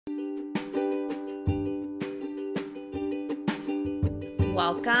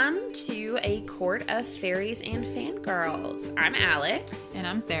Welcome to A Court of Fairies and Fangirls. I'm Alex. And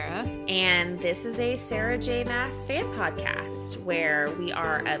I'm Sarah. And this is a Sarah J. Maas fan podcast where we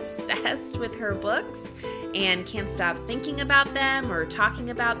are obsessed with her books and can't stop thinking about them or talking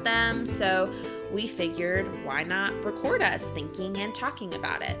about them. So we figured, why not record us thinking and talking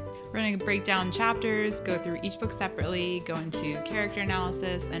about it? We're going to break down chapters, go through each book separately, go into character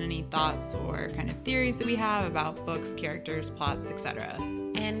analysis and any thoughts or kind of theories that we have about books, characters, plots, etc.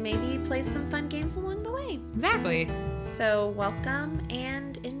 And maybe play some fun games along the way. Exactly. So welcome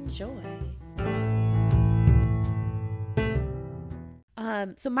and enjoy.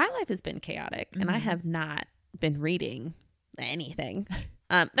 So my life has been chaotic and I have not been reading anything.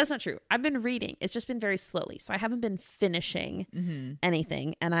 That's not true. I've been reading. It's just been very slowly. So I haven't been finishing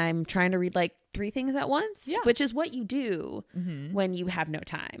anything. And I'm trying to read like 3 things at once, which is what you do when you have no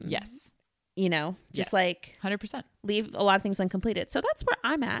time. Yes. You know, just like 100%. leave a lot of things uncompleted. So that's where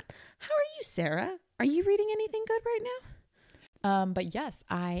I'm at. How are you, Sarah? Are you reading anything good right now? But yes,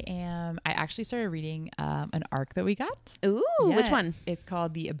 I am. I actually started reading an arc that we got. Ooh, which one? It's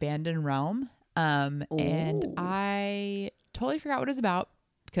called The Abandoned Realm. And I totally forgot what it was about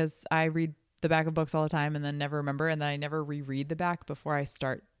because I read the back of books all the time and then never remember. And then I never reread the back before I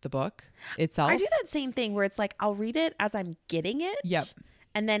start the book itself. I do that same thing where it's like, I'll read it as I'm getting it. Yep.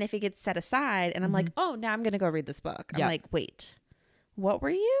 And then if it gets set aside and I'm like, oh, now I'm going to go read this book. I'm like, wait, what were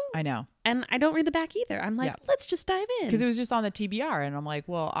you? I know. And I don't read the back either. I'm like, let's just dive in. Because it was just on the TBR. And I'm like,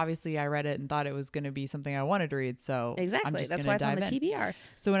 well, obviously I read it and thought it was going to be something I wanted to read. So exactly. I'm just That's why it's on the TBR.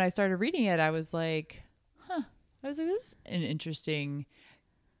 So when I started reading it, I was like, this is an interesting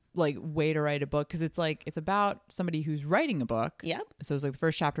like way to write a book. Because it's like, it's about somebody who's writing a book. Yep. So it was like the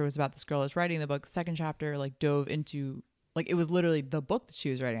first chapter was about this girl that's writing the book. The second chapter like dove into like, it was literally the book that she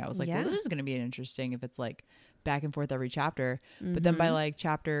was writing. I was like, well, this is going to be interesting if it's like back and forth every chapter. But then by like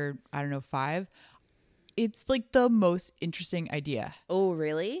chapter, I don't know, 5, it's like the most interesting idea. Oh,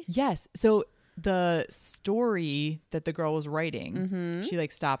 really? Yes. So the story that the girl was writing, she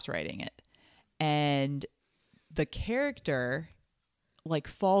like stops writing it. And the character like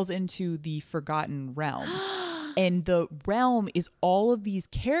falls into the forgotten realm. And the realm is all of these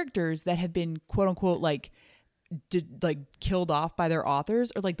characters that have been quote unquote like killed off by their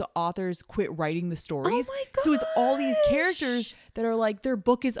authors, or like the authors quit writing the stories. Oh my gosh. So it's all these characters that are like their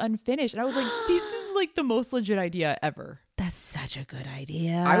book is unfinished. And I was like, this is like the most legit idea ever. That's such a good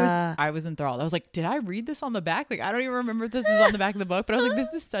idea. I was enthralled. I was like, did I read this on the back? Like, I don't even remember if this is on the back of the book, but I was like,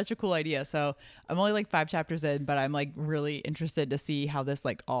 this is such a cool idea. So I'm only like 5 chapters in, but I'm like really interested to see how this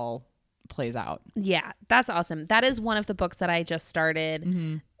like all plays out. Yeah, that's awesome. That is one of the books that I just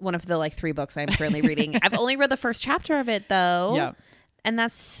started. One of the like 3 books I'm currently reading. I've only read the first chapter of it though. Yeah. And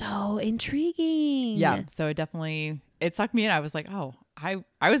that's so intriguing. Yeah. So it sucked me in. I was like, oh, I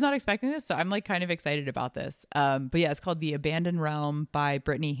was not expecting this. So I'm like kind of excited about this. But yeah, it's called The Abandoned Realm by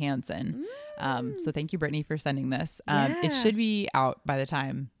Brittany Hansen. So thank you, Brittany, for sending this. It should be out by the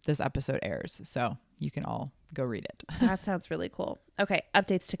time this episode airs. So you can all go read it. That sounds really cool. Okay.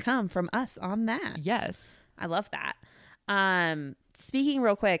 Updates to come from us on that. Yes. I love that. Speaking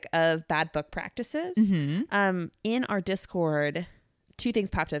real quick of bad book practices, in our Discord, 2 things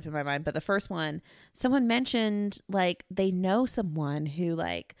popped up in my mind, but the first one, someone mentioned like they know someone who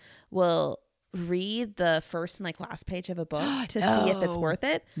like will read the first and like last page of a book to see if it's worth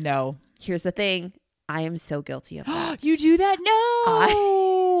it. No. Here's the thing. I am so guilty of that. You do that?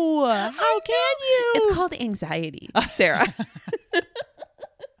 No. How can you? It's called anxiety, Sarah.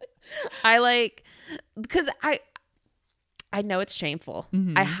 I like, because I know it's shameful.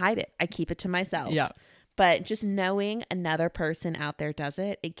 I hide it. I keep it to myself. Yeah. But just knowing another person out there does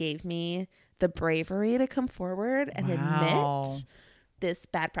it, it gave me the bravery to come forward and admit this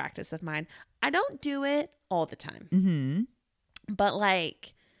bad practice of mine. I don't do it all the time. But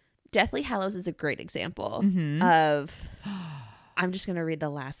like Deathly Hallows is a great example of I'm just going to read the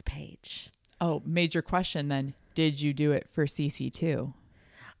last page. Oh, major question then. Did you do it for CC2?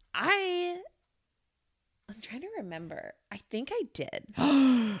 I'm trying to remember. I think I did.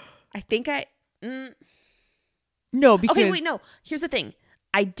 I think I... No, because... Okay, wait, no. Here's the thing.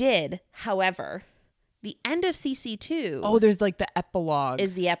 I did, however, the end of CC2... Oh, there's like the epilogue.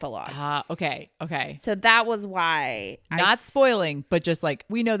 Is the epilogue. Okay. So that was why... Not spoiling, but just like,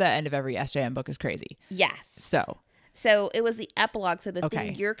 we know the end of every SJM book is crazy. Yes. So it was the epilogue. So the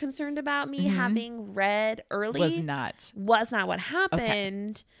thing you're concerned about me having read early... Was not what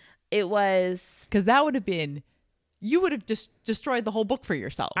happened. Okay. It was... Because that would have been... You would have just destroyed the whole book for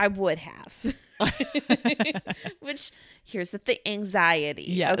yourself. I would have. Which, here's the thing, anxiety.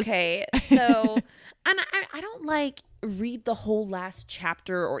 Yes. Okay. So And I don't like read the whole last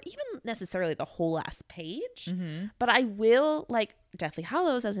chapter or even necessarily the whole last page, but I will, like Deathly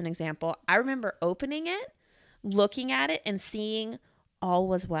Hallows as an example. I remember opening it, looking at it and seeing all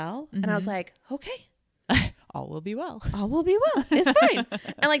was well. And I was like, okay. All will be well. All will be well. It's fine.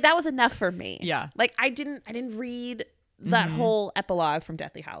 And like, that was enough for me. Yeah. Like I didn't read that whole epilogue from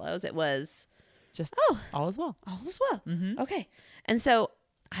Deathly Hallows. It was just, all is well. All is well. Okay. And so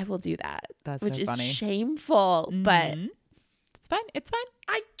I will do that. That's which so is funny. Shameful, but it's fine. It's fine.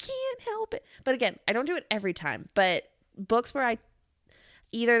 I can't help it. But again, I don't do it every time. But books where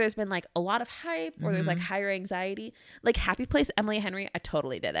either there's been like a lot of hype or there's like higher anxiety, like Happy Place, Emily Henry, I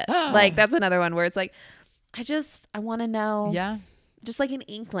totally did it. Like that's another one where it's like, I want to know. Yeah. Just like an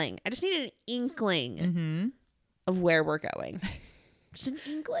inkling. I just need an inkling of where we're going. Just an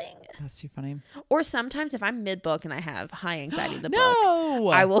inkling. That's too funny. Or sometimes if I'm mid-book and I have high anxiety in the book, No!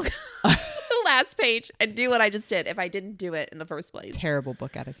 I will go to the last page and do what I just did if I didn't do it in the first place. Terrible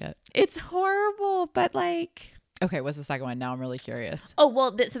book etiquette. It's horrible, but like... Okay, what's the second one? Now I'm really curious. Oh,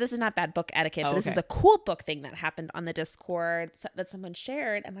 well, so this is not bad book etiquette, but this is a cool book thing that happened on the Discord that someone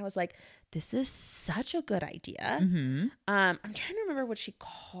shared. And I was like, this is such a good idea. I'm trying to remember what she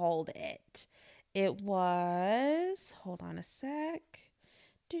called it. It was, hold on a sec.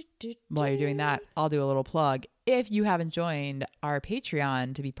 While you're doing that, I'll do a little plug. If you haven't joined our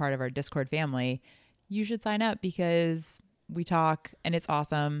Patreon to be part of our Discord family, you should sign up because we talk and it's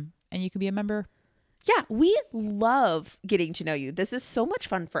awesome and you can be a member. Yeah, we love getting to know you. This is so much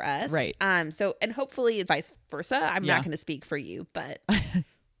fun for us. Right. So, and hopefully vice versa. I'm not going to speak for you, but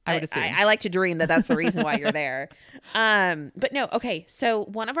I would assume. I like to dream that that's the reason why you're there. But no, okay. So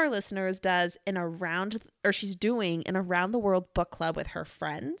one of our listeners does she's doing an around the world book club with her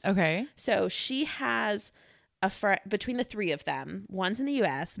friends. Okay. So she has a friend between the three of them. One's in the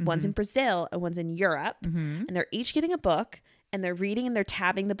US, one's in Brazil, and one's in Europe. And they're each getting a book. And they're reading and they're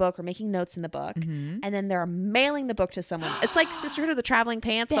tabbing the book or making notes in the book. And then they're mailing the book to someone. It's like Sisterhood of the Traveling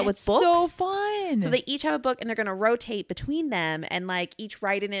Pants, but with books. So fun. So they each have a book and they're going to rotate between them and like each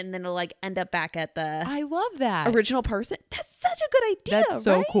write in it and then it'll like end up back at the I love that. original person. That's such a good idea. That's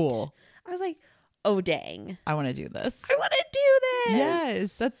so right? cool. I was like, oh, dang. I want to do this. I want to do this.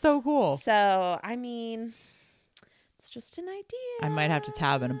 Yes, that's so cool. So, I mean... It's just an idea. I might have to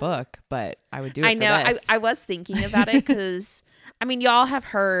tab in a book, but I would do it I know. for this. I was thinking about it because, I mean, y'all have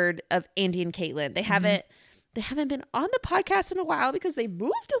heard of Andy and Caitlin. They haven't been on the podcast in a while because they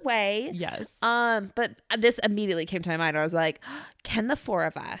moved away. Yes. But this immediately came to my mind. I was like, can the four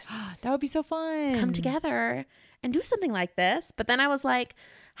of us that would be so fun. come together and do something like this? But then I was like,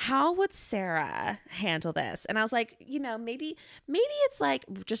 how would Sarah handle this? And I was like, maybe it's like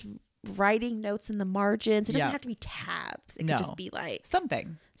just writing notes in the margins. It doesn't have to be tabs. It could just be like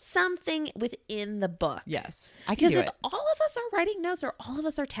something within the book. Yes, I can do it. Because if all of us are writing notes or all of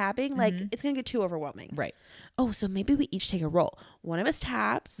us are tabbing, like it's gonna get too overwhelming. Right. Oh, so maybe we each take a role. One of us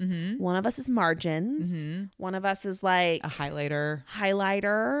tabs. One of us is margins. One of us is like a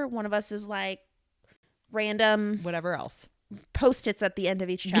highlighter. One of us is like random whatever else post-its at the end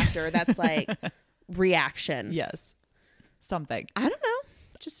of each chapter. That's like reaction. Yes. Something. I don't know.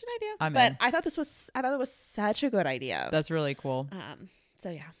 Just an idea. But I thought it was such a good idea. That's really cool. So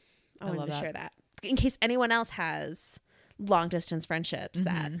yeah, I wanted to share that in case anyone else has long distance friendships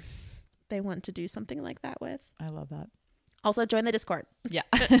that they want to do something like that with. I love that. Also join the Discord. Yeah.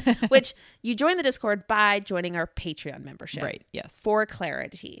 Which you join the Discord by joining our Patreon membership. Right. Yes. For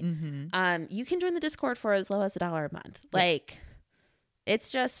clarity. You can join the Discord for as low as $1 a month. Like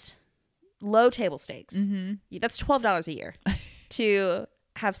it's just low table stakes. That's $12 a year to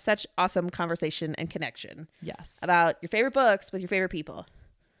have such awesome conversation and connection. Yes. About your favorite books with your favorite people.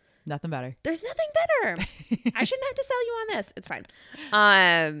 Nothing better. There's nothing better. I shouldn't have to sell you on this. It's fine.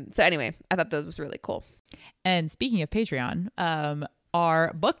 So anyway, I thought that was really cool. And speaking of Patreon,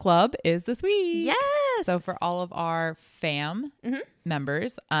 our book club is this week. Yes. So for all of our fam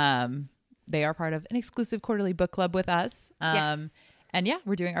members, they are part of an exclusive quarterly book club with us. Yes. And yeah,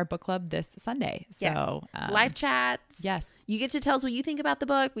 we're doing our book club this Sunday. So live chats. Yes. You get to tell us what you think about the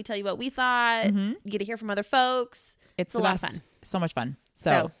book. We tell you what we thought. You get to hear from other folks. It's a lot of fun. So much fun.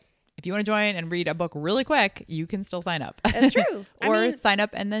 So if you want to join and read a book really quick, you can still sign up. That's true. Or sign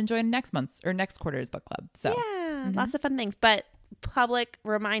up and then join next month's or next quarter's book club. So yeah, lots of fun things. But public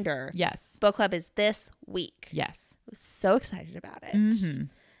reminder. Yes. Book club is this week. Yes. I'm so excited about it.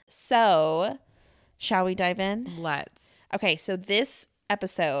 So shall we dive in? Let's. Okay, so this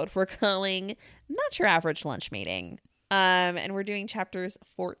episode we're calling Not Your Average Lunch Meeting. And we're doing chapters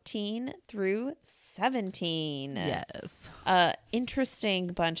 14 through 14-17. Yes. Interesting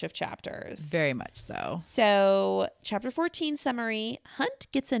bunch of chapters. Very much so. So, chapter 14 summary, Hunt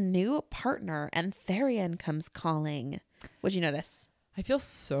gets a new partner and Therian comes calling. What'd you notice? I feel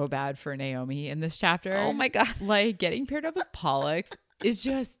so bad for Naomi in this chapter. Oh my God. Like, getting paired up with Pollux is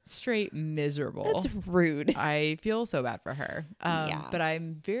just straight miserable. That's rude. I feel so bad for her. But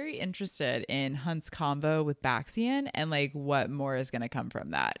I'm very interested in Hunt's combo with Baxian and like what more is going to come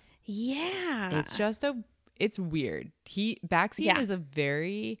from that. Yeah. It's weird. Baxian is a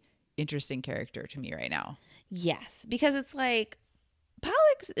very interesting character to me right now. Yes, because it's like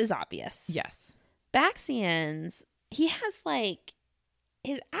Pollux is obvious. Yes. Baxian's, he has like,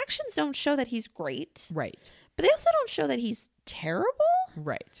 his actions don't show that he's great. Right. But they also don't show that he's terrible.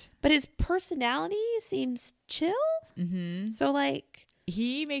 Right. But his personality seems chill. Mm-hmm. So like,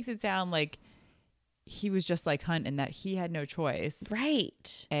 he makes it sound like he was just like Hunt and that he had no choice.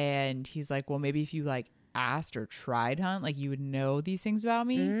 Right. And he's like, well, maybe if you like asked or tried Hunt, like you would know these things about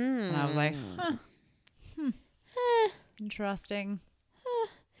me. And I was like, interesting.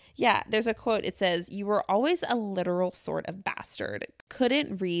 Yeah, there's a quote. It says, "You were always a literal sort of bastard.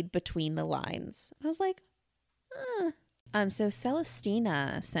 Couldn't read between the lines." I was like, so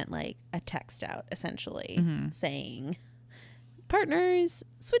Celestina sent like a text out essentially saying, "Partners,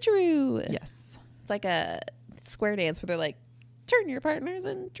 switcheroo." Yes. It's like a square dance where they're like, "Turn your partners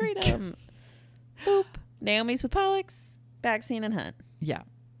and trade them." Boop. Naomi's with Pollux, Baxian and Hunt. Yeah.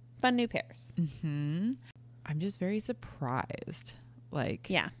 Fun new pairs. Mm-hmm. I'm just very surprised.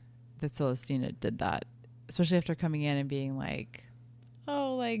 Like, that Celestina did that, especially after coming in and being like,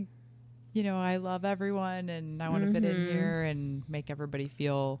 oh, like, you know, I love everyone and I want to fit in here and make everybody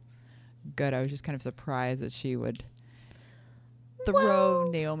feel good. I was just kind of surprised that she would throw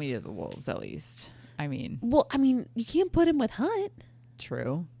Naomi to the wolves, at least. I mean, you can't put him with Hunt.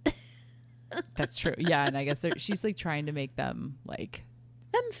 True. That's true. Yeah. And I guess she's like trying to make them like,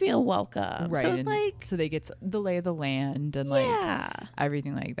 them feel welcome. Right. So, and like, so they get the lay of the land and like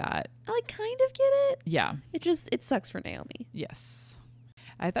everything like that. I like kind of get it. Yeah. It sucks for Naomi. Yes.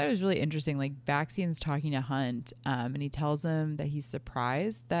 I thought it was really interesting. Like Baxian's talking to Hunt and he tells him that he's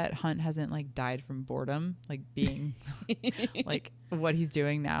surprised that Hunt hasn't like died from boredom, like being like what he's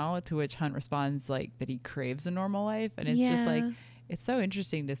doing now, to which Hunt responds like that he craves a normal life. And it's just like, it's so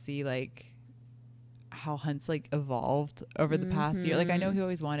interesting to see like how Hunt's like evolved over the past year. Like I know he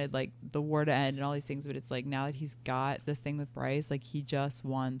always wanted like the war to end and all these things, but it's like now that he's got this thing with Bryce, like he just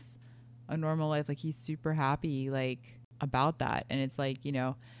wants a normal life. Like he's super happy like about that. And it's like, you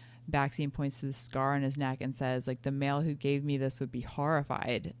know, Baxian points to the scar on his neck and says like the male who gave me this would be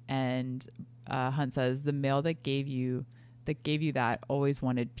horrified. And Hunt says the male that gave you that always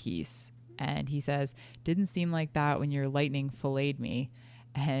wanted peace. And he says, didn't seem like that when your lightning filleted me.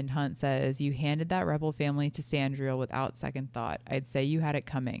 And Hunt says, you handed that rebel family to Sandriel without second thought. I'd say you had it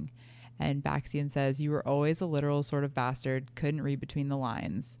coming. And Baxian says, you were always a literal sort of bastard, couldn't read between the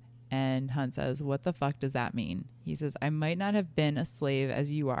lines. And Hunt says, what the fuck does that mean? He says, I might not have been a slave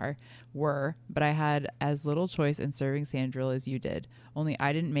as you were, but I had as little choice in serving Sandriel as you did. Only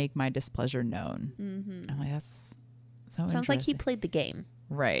I didn't make my displeasure known. I'm like, that's so Sounds like he played the game.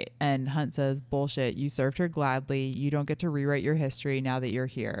 Right. And Hunt says, bullshit. You served her gladly. You don't get to rewrite your history now that you're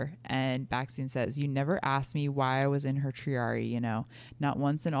here. And Baxian says, you never asked me why I was in her triari, you know, not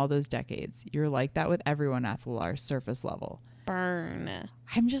once in all those decades. You're like that with everyone at the surface level. Burn.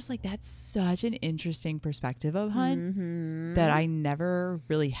 I'm just like, that's such an interesting perspective of Hunt that I never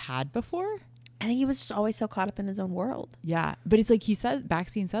really had before. I think he was just always so caught up in his own world. Yeah. But it's like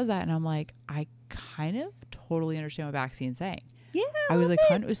Baxian says that. And I'm like, I kind of totally understand what Baxian's saying. Yeah. I was like,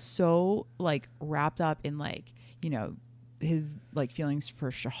 Hunt was so like wrapped up in like, you know, his like feelings for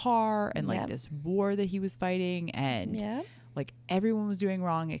Shahar and like this war that he was fighting and like everyone was doing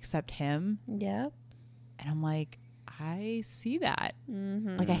wrong except him. Yep. And I'm like, I see that.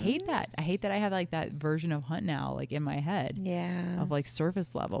 Like, I hate that. I hate that I have like that version of Hunt now, like in my head. Yeah. Of like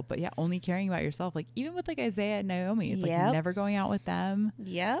surface level. But yeah, only caring about yourself. Like even with like Isaiah and Naomi, it's like never going out with them.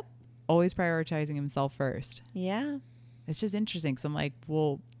 Yep. Always prioritizing himself first. Yeah. It's just interesting. So I'm like,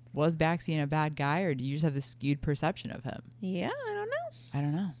 well, was Baxian a bad guy or do you just have this skewed perception of him? Yeah, I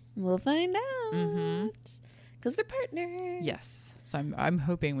don't know. We'll find out. Because they're partners. Yes. So I'm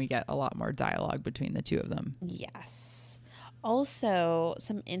hoping we get a lot more dialogue between the two of them. Yes. Also,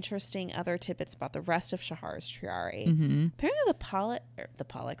 some interesting other tidbits about the rest of Shahar's triari. Apparently the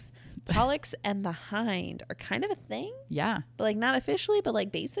Pollux and the Hind are kind of a thing. Yeah. But like not officially, but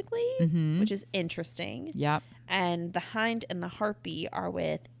like basically, which is interesting. Yep. And the Hind and the Harpy are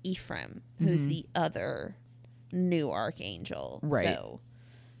with Ephraim, who's the other new archangel. Right. So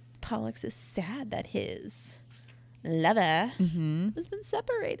Pollux is sad that his lover has been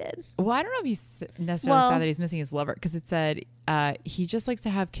separated. Well, I don't know if he's necessarily sad that he's missing his lover, because it said he just likes to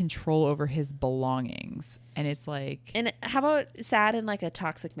have control over his belongings. And it's like... And how about sad in like a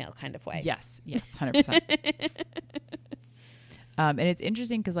toxic male kind of way? Yes, 100%. And it's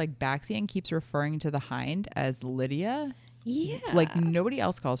interesting because like Baxian keeps referring to the hind as Lydia. Yeah. Like nobody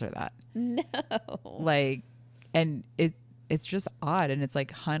else calls her that. No. Like, and it's just odd. And it's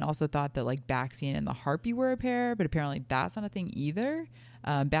like Hunt also thought that like Baxian and the Harpy were a pair, but apparently that's not a thing either.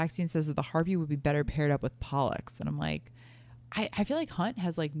 Baxian says that the Harpy would be better paired up with Pollux. And I'm like, I feel like Hunt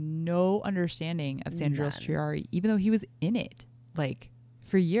has like no understanding of Sandril's Triarii, even though he was in it like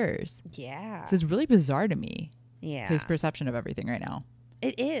for years. Yeah. So it's really bizarre to me. Yeah. His perception of everything right now.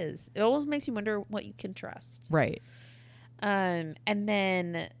 It is. It always makes you wonder what you can trust. Right. And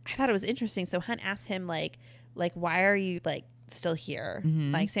then I thought it was interesting. So Hunt asked him like, why are you like still here?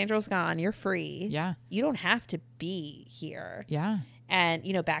 Like Sandril's gone. You're free. Yeah. You don't have to be here. Yeah. And,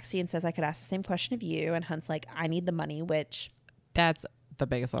 you know, Baxian says, I could ask the same question of you. And Hunt's like, I need the money, which... That's the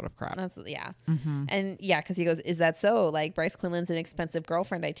biggest load of crap. That's, yeah. And yeah, because he goes, is that so? Like, Bryce Quinlan's an expensive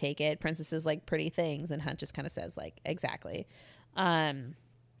girlfriend, I take it. Princesses like pretty things. And Hunt just kind of says, like, exactly.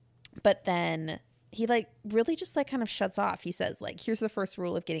 But then he, like, really just, like, kind of shuts off. He says, like, here's the first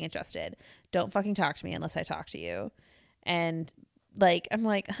rule of getting adjusted. Don't fucking talk to me unless I talk to you. And, like, I'm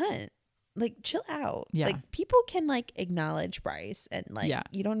like, Hunt, like, chill out. Yeah. Like, people can, like, acknowledge Bryce. And, like,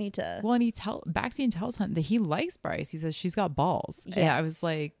 you don't need to. Well, and Baxian tells Hunt that he likes Bryce. He says she's got balls. Yes. And I was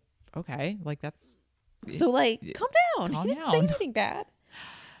like, okay, like, that's. So, like, calm down. Calm He down. didn't say anything bad.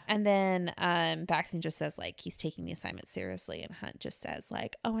 And then Baxian just says, like, he's taking the assignment seriously. And Hunt just says,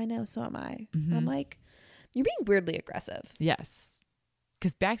 like, oh, I know, so am I. And I'm like, you're being weirdly aggressive. Yes.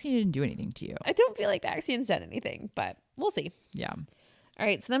 Because Baxian didn't do anything to you. I don't feel like Baxian's done anything, but we'll see. Yeah. All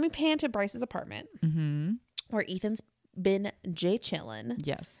right. So then we pan to Bryce's apartment where Ethan's been chillin'.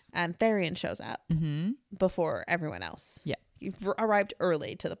 Yes. And Therian shows up before everyone else. Yeah. He arrived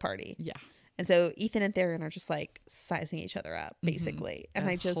early to the party. Yeah. And so Ethan and Therian are just like sizing each other up, basically. And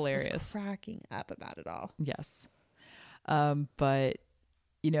I just was cracking up about it all. Yes. But,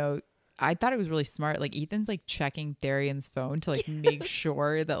 you know, I thought it was really smart. Like, Ethan's like checking Therian's phone to like make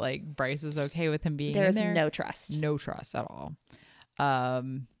sure that like Bryce is okay with him being There's in there. no trust. No trust at all.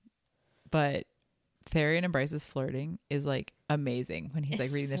 But Therian and Bryce's flirting is like amazing when he's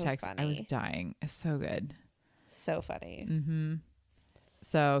like reading the text. Funny. I was dying. It's so good. So funny.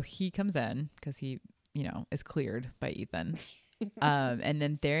 So he comes in because he, you know, is cleared by Ethan. And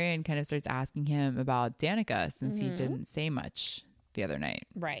then Therian kind of starts asking him about Danica since he didn't say much the other night.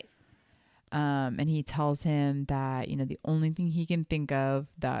 Right. And he tells him that, you know, the only thing he can think of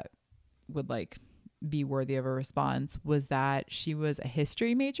that would like be worthy of a response was that she was a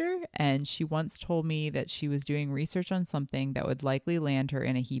history major and she once told me that she was doing research on something that would likely land her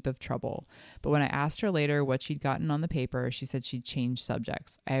in a heap of trouble. But when I asked her later what she'd gotten on the paper, she said she'd changed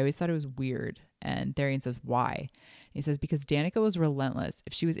subjects. I always thought it was weird. And Therian says, why? And he says, because Danica was relentless.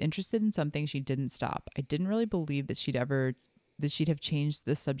 If she was interested in something, she didn't stop. I didn't really believe that she'd have changed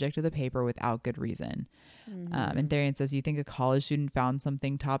the subject of the paper without good reason. And Therian says, you think a college student found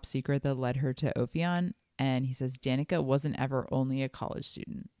something top secret that led her to Ophion? And he says, Danica wasn't ever only a college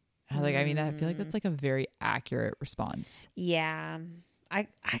student. I was like, I mean, I feel like that's like a very accurate response. Yeah. I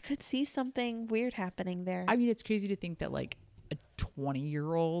could see something weird happening there. I mean, it's crazy to think that like a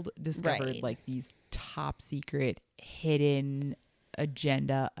 20-year-old discovered like these top secret hidden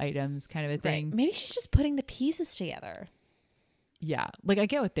agenda items kind of a thing. Right. Maybe she's just putting the pieces together. Yeah. Like, I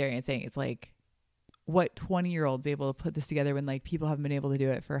get what Therian's saying. It's like, what 20-year-old's able to put this together when like people haven't been able to do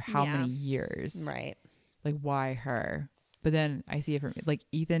it for how many years? Right. Like, why her? But then I see it from like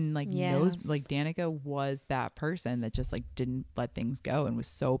Ethan like knows like Danica was that person that just like didn't let things go and was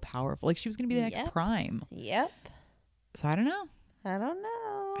so powerful. Like, she was gonna be the next Prime. Yep. So I don't know. I don't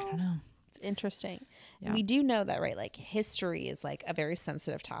know. It's interesting. Yeah. We do know that, right? Like, history is like a very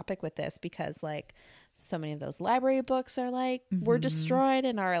sensitive topic with this because like so many of those library books are like were destroyed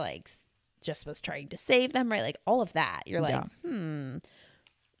and are like just was trying to save them, right? Like all of that. You're like,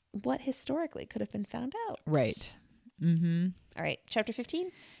 what historically could have been found out? Right. All right. Chapter 15.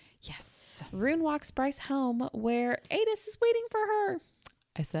 Yes. Rune walks Bryce home where Adis is waiting for her.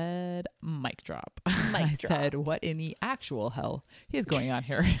 I said, mic drop. Mic drop. I said, what in the actual hell is going on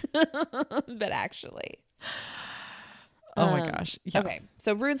here? But actually. Oh my gosh. Yeah. Okay.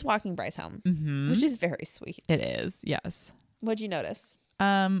 So Rune's walking Bryce home, which is very sweet. It is. Yes. What'd you notice?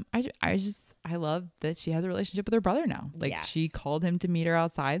 I love that she has a relationship with her brother now. Like, she called him to meet her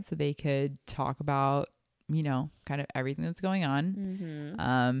outside so they could talk about you know, kind of everything that's going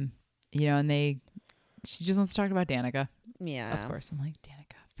on. You know, and she just wants to talk about Danica. Yeah. Of course. I'm like,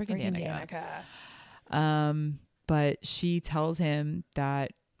 Danica. Freaking Danica. Danica. But she tells him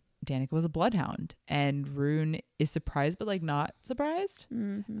that Danica was a bloodhound, and Rune is surprised, but like not surprised.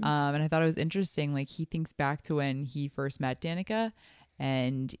 And I thought it was interesting. Like, he thinks back to when he first met Danica,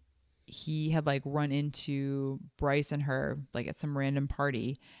 and he had like run into Bryce and her like at some random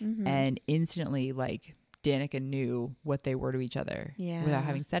party, and instantly like Danica knew what they were to each other without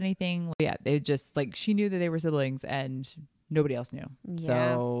having said anything. Yeah, they just like, she knew that they were siblings and nobody else knew.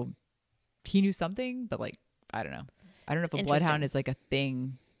 So he knew something, but like, I don't know. I don't know if a bloodhound is like a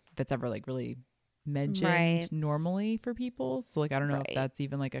thing that's ever like really mentioned normally for people. So like, I don't know if that's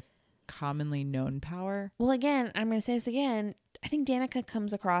even like a commonly known power. Well, again, I'm going to say this again. I think Danica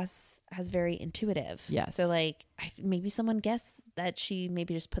comes across as very intuitive. Yes. So like, maybe someone guessed that she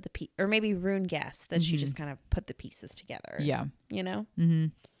maybe just put or maybe Rune guessed that she just kind of put the pieces together. Yeah. You know?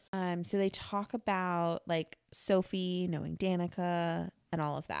 So they talk about like Sophie knowing Danica and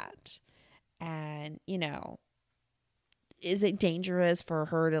all of that. And, you know, is it dangerous for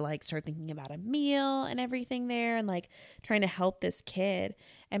her to like start thinking about a meal and everything there and like trying to help this kid?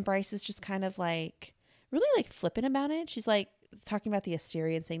 And Bryce is just kind of like really like flippant about it. She's like talking about the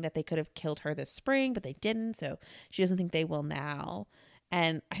Assyrians, saying that they could have killed her this spring, but they didn't. So she doesn't think they will now.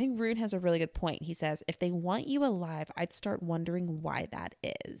 And I think Rune has a really good point. He says, if they want you alive, I'd start wondering why that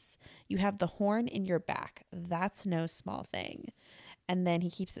is. You have the horn in your back. That's no small thing. And then he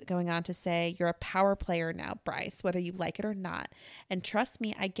keeps it going on to say, you're a power player now, Bryce, whether you like it or not. And trust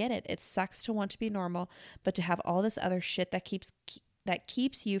me, I get it. It sucks to want to be normal, but to have all this other shit that keeps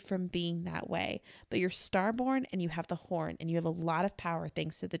you from being that way. But you're starborn and you have the horn and you have a lot of power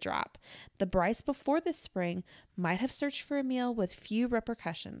thanks to the drop. The Bryce before this spring might have searched for a meal with few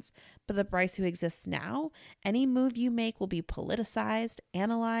repercussions, but the Bryce who exists now, any move you make will be politicized,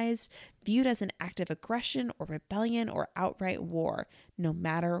 analyzed, viewed as an act of aggression or rebellion or outright war, no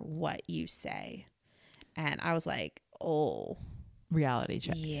matter what you say. And I was like, oh. Reality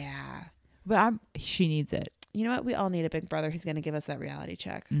check. Yeah. But she needs it. You know what? We all need a big brother who's going to give us that reality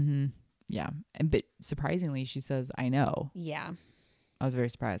check. Yeah. But surprisingly, she says, I know. Yeah. I was very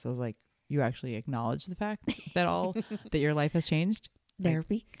surprised. I was like, you actually acknowledge the fact that your life has changed? They're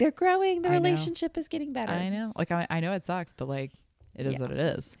growing. The relationship is getting better. I know. Like, I know it sucks, but like, it is what it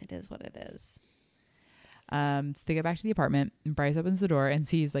is. It is what it is. So they get back to the apartment, and Bryce opens the door and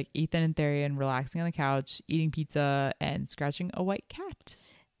sees like Ethan and Therian relaxing on the couch, eating pizza and scratching a white cat.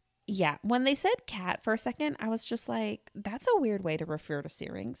 Yeah. When they said cat for a second, I was just like, that's a weird way to refer to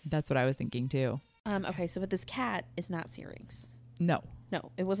Syrinx. That's what I was thinking too. Okay. So, but this cat is not Syrinx. No,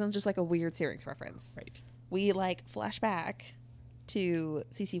 it wasn't just like a weird Syrinx reference. Right. We like flash back to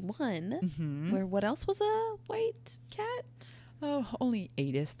CC1 where what else was a white cat? Oh, only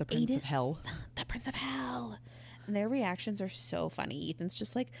Adis, the Prince of Hell. The Prince of Hell. And their reactions are so funny. Ethan's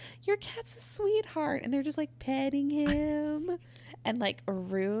just like, your cat's a sweetheart. And they're just like petting him. And like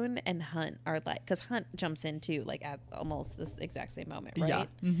Rune and Hunt are like, because Hunt jumps in too, like at almost this exact same moment, right?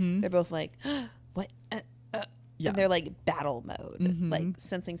 Yeah. They're both like, what? Yeah. And they're like battle mode, like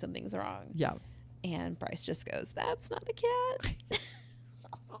sensing something's wrong. Yeah. And Bryce just goes, that's not a cat.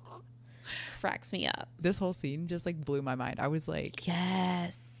 Cracks me up. This whole scene just like blew my mind. I was like,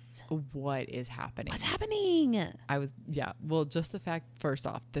 yes. What is happening? What's happening? Well, just the fact, first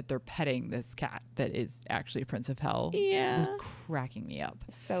off, that they're petting this cat that is actually Prince of Hell was cracking me up.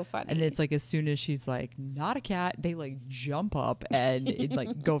 So funny. And it's like, as soon as she's like, not a cat, they like jump up and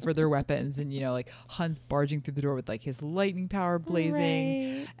like go for their weapons. And, you know, like Hunt's barging through the door with like his lightning power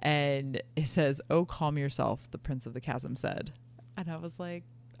blazing. Right. And it says, oh, calm yourself, the Prince of the Chasm said. And I was like,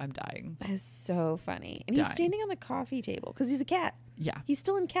 I'm dying. That's so funny. And he's standing on the coffee table because he's a cat. Yeah. He's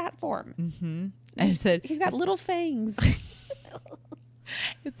still in cat form. And it said, he's got little fangs.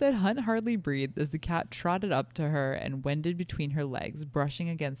 It said, Hunt hardly breathed as the cat trotted up to her and wended between her legs, brushing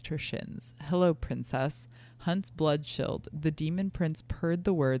against her shins. Hello, princess. Hunt's blood chilled. The demon prince purred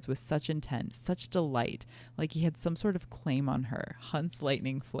the words with such intent, such delight, like he had some sort of claim on her. Hunt's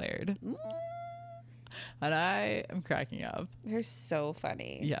lightning flared. And I am cracking up. They're so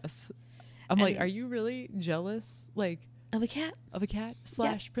funny. Yes. I'm like, are you really jealous? Like, of a cat? Of a cat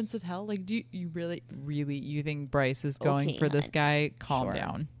 / Prince of Hell? Like, do you really, you think Bryce is going for this guy? Calm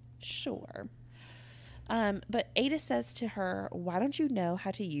down. Sure. But Ada says to her, why don't you know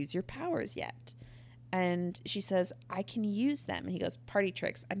how to use your powers yet? And she says, I can use them. And he goes, party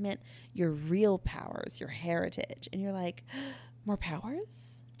tricks. I meant your real powers, your heritage. And you're like, more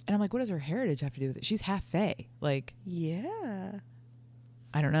powers? And I'm like, what does her heritage have to do with it? She's half fae. Like, yeah.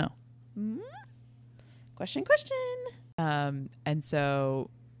 I don't know. Question. And so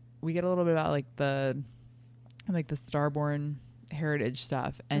we get a little bit about like the Starborn heritage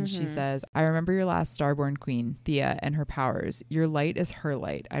stuff, and she says, I remember your last Starborn queen, Thea, and her powers. Your light is her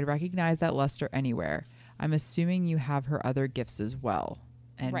light. I'd recognize that luster anywhere. I'm assuming you have her other gifts as well.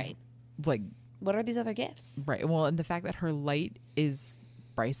 And right. Like, what are these other gifts? Right. Well, and the fact that her light is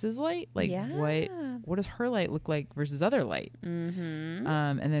Bryce's light, like what does her light look like versus other light? And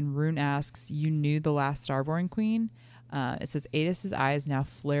then Rune asks, you knew the last Starborn queen? It says, Adis's eyes now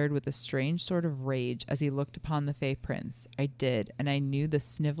flared with a strange sort of rage as he looked upon the Fae Prince. I did, and I knew the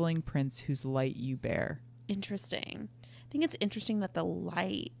sniveling prince whose light you bear. Interesting. I think it's interesting that the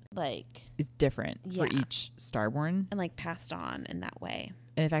light, like, is different for each Starborn. And, like, passed on in that way.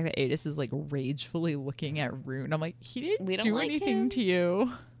 And the fact that Adis is, like, ragefully looking at Rune. I'm like, he didn't do like anything him. to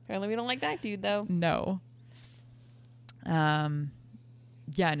you. Apparently we don't like that dude, though. No.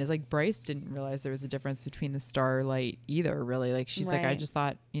 Yeah, and it's like Bryce didn't realize there was a difference between the starlight either, really. Like, she's like, I just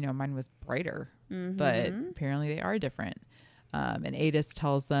thought, mine was brighter. But apparently they are different. And Adis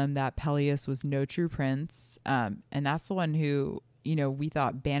tells them that Peleus was no true prince. And that's the one who, we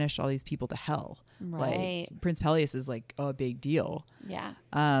thought banished all these people to hell. Right. Like, Prince Peleus is like a big deal. Yeah.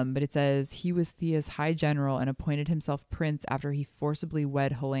 But it says he was Thea's high general and appointed himself prince after he forcibly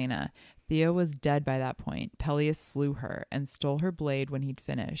wed Helena. Thea was dead by that point. Peleus slew her and stole her blade when he'd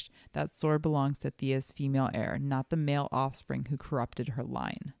finished. That sword belongs to Thea's female heir, not the male offspring who corrupted her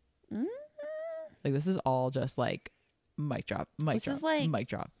line. Like, this is all just like mic drop, mic drop, like mic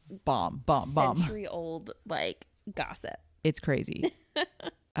drop, bomb. Century-old, like, gossip. It's crazy.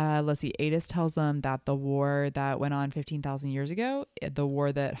 Let's see. Adis tells them that the war that went on 15,000 years ago, the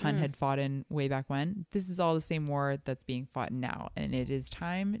war that Hun had fought in way back when, this is all the same war that's being fought now. And it is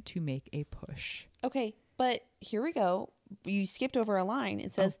time to make a push. Okay, but here we go. You skipped over a line.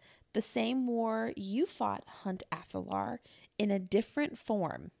 It says, the same war you fought, Hunt Athalar, in a different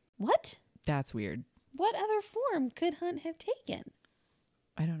form. What? That's weird. What other form could Hunt have taken?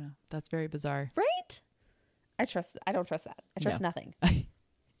 I don't know. That's very bizarre. Right? I don't trust that. I trust nothing.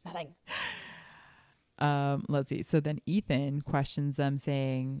 Nothing. Let's see. So then Ethan questions them,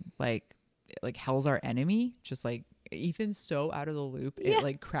 saying like hell's our enemy. Just like, Ethan's so out of the loop. Yeah. It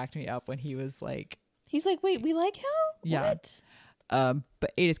like cracked me up when he was like, he's like, wait, we like hell? Yeah. What?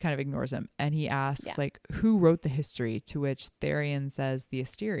 But Adis kind of ignores him, and he asks like, who wrote the history? To which Therian says the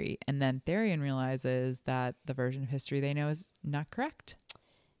Asteri, and then Therian realizes that the version of history they know is not correct.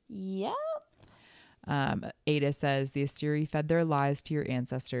 Yep. Ada says the Asteri fed their lies to your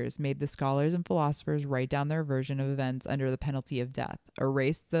ancestors, made the scholars and philosophers write down their version of events under the penalty of death,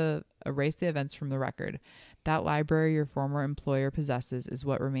 erase the events from the record. That library your former employer possesses is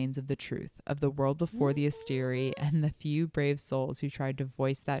what remains of the truth, of the world before the Asteri and the few brave souls who tried to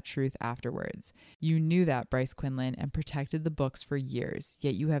voice that truth afterwards. You knew that, Bryce Quinlan, and protected the books for years,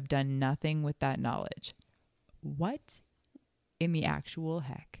 yet you have done nothing with that knowledge. What in the actual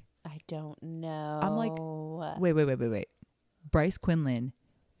heck? I don't know. I'm like, wait. Bryce Quinlan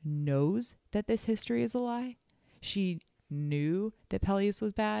knows that this history is a lie. She knew that Peleus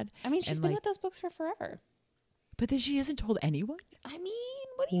was bad. I mean, she's been with those books for forever. But then she hasn't told anyone? I mean,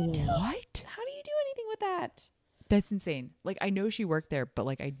 what do you do? What? How do you do anything with that? That's insane. Like, I know she worked there, but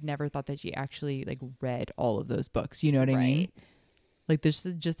like, I never thought that she actually like read all of those books. You know what I mean? Like, there's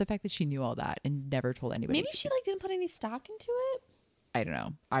just the fact that she knew all that and never told anybody. Maybe she like didn't put any stock into it. I don't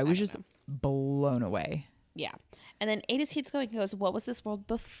know. I was just blown away. Yeah. And then Adis keeps going and goes, what was this world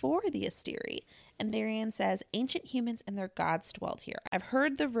before the Asteri? And Therian says, ancient humans and their gods dwelled here. I've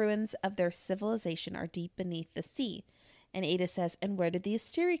heard the ruins of their civilization are deep beneath the sea. And Adis says, and where did the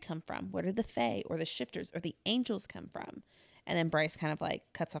Asteri come from? Where did the Fae or the shifters or the angels come from? And then Bryce kind of like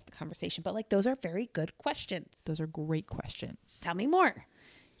cuts off the conversation. But like, those are very good questions. Those are great questions. Tell me more.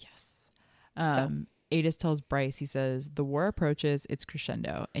 Yes. Adis tells Bryce, he says, the war approaches its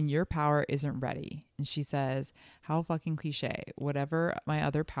crescendo and your power isn't ready. And she says, how fucking cliche. Whatever my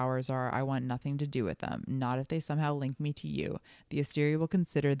other powers are, I want nothing to do with them. Not if they somehow link me to you. The Asteri will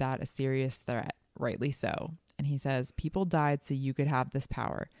consider that a serious threat. Rightly so. And he says, people died so you could have this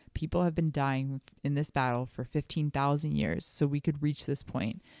power. People have been dying in this battle for 15,000 years so we could reach this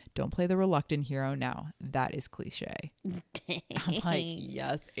point. Don't play the reluctant hero now. That is cliche. Dang. I'm like,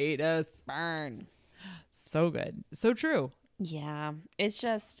 yes, Adis. Burn. So good. So true. Yeah. It's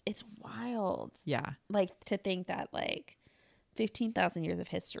wild. Yeah. Like, to think that like 15,000 years of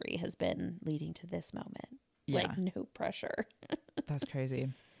history has been leading to this moment. Yeah. Like, no pressure. That's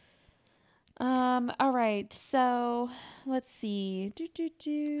crazy. All right. So let's see.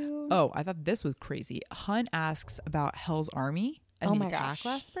 Oh, I thought this was crazy. Hun asks about Hell's Army and the attack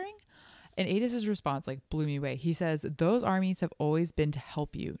last spring. And Adis's response like blew me away. He says, "Those armies have always been to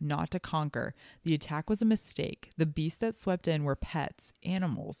help you, not to conquer. The attack was a mistake. The beasts that swept in were pets,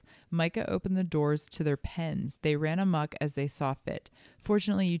 animals. Micah opened the doors to their pens. They ran amok as they saw fit.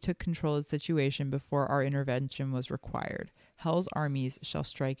 Fortunately, you took control of the situation before our intervention was required. Hell's armies shall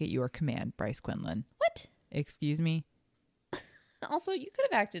strike at your command, Bryce Quinlan." What? Excuse me? Also, you could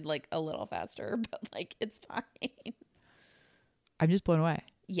have acted like a little faster, but like it's fine. I'm just blown away.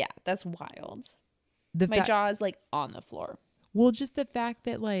 Yeah, that's wild. The My jaw is like on the floor. Well, just the fact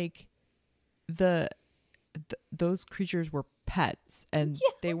that like those creatures were pets and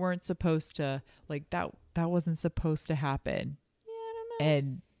they weren't supposed to like that wasn't supposed to happen. Yeah, I don't know.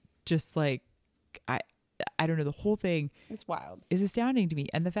 And just like I don't know, the whole thing It's wild. is astounding to me.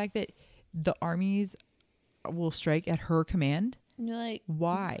 And the fact that the armies will strike at her command. And you're like,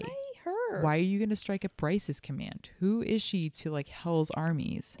 why her? Why are you going to strike at Bryce's command? Who is she to like Hell's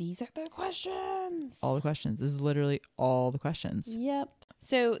armies? These are the questions. All the questions. This is literally all the questions. Yep.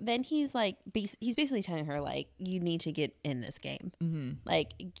 So then he's like, he's basically telling her like, you need to get in this game. Mm-hmm.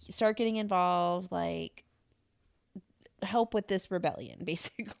 Like, start getting involved. Like, help with this rebellion,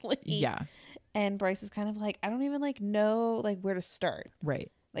 basically. Yeah. And Bryce is kind of like, I don't even like know like where to start.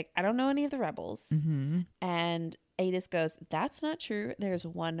 Right. Like, I don't know any of the rebels. Mm-hmm. And Adis goes, that's not true. There's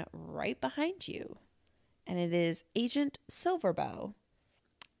one right behind you. And it is Agent Silverbow,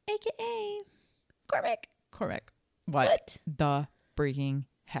 a.k.a. Cormac. What the freaking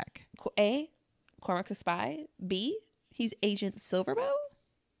heck? A, Cormac's a spy. B, he's Agent Silverbow.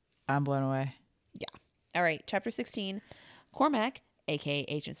 I'm blown away. Yeah. All right. Chapter 16. Cormac,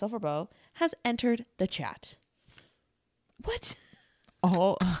 a.k.a. Agent Silverbow, has entered the chat. What?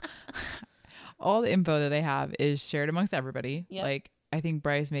 All the info that they have is shared amongst everybody. Yep. Like, I think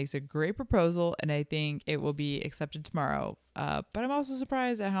Bryce makes a great proposal and I think it will be accepted tomorrow. But I'm also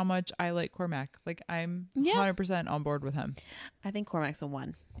surprised at how much I like Cormac. Like, I'm 100% on board with him. I think Cormac's a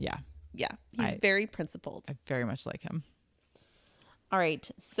 1. Yeah. Yeah. He's very principled. I very much like him. All right.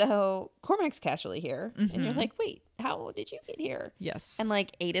 So Cormac's casually here. Mm-hmm. And you're like, wait, how did you get here? Yes. And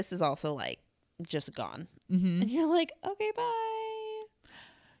like Adis is also like just gone. Mm-hmm. And you're like, okay, bye.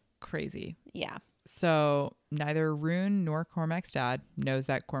 Crazy. Yeah. So neither Rune nor Cormac's dad knows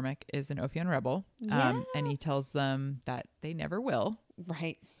that Cormac is an Ophion rebel. Yeah. And he tells them that they never will,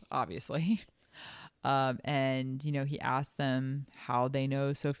 Right. obviously. And, you know, he asks them how they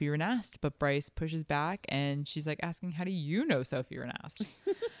know Sophie Renast, but Bryce pushes back and she's like asking, how do you know Sophie Renast?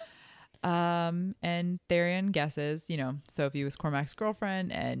 And Therian guesses, you know, Sophie was Cormac's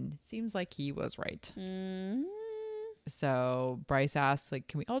girlfriend and seems like he was right. Mm-hmm. So Bryce asks, like,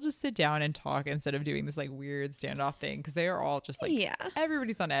 can we all just sit down and talk instead of doing this like weird standoff thing? Because they are all just like,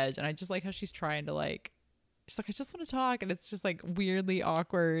 everybody's on edge. And I just like how she's trying to like, she's like, I just want to talk. And it's just like weirdly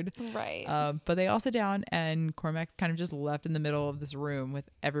awkward. Right. But they all sit down and Cormac's kind of just left in the middle of this room with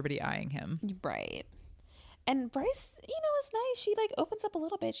everybody eyeing him. Right. And Bryce, you know, is nice. She like opens up a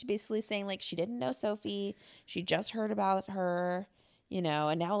little bit. She basically saying like she didn't know Sophie. She just heard about her, you know,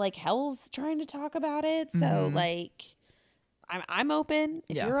 and now like Hell's trying to talk about it. So like I'm open.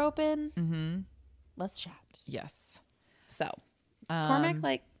 If you're open, let's chat. Yes. So Cormac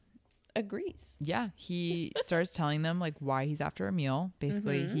like agrees. Yeah. He starts telling them like why he's after Emil.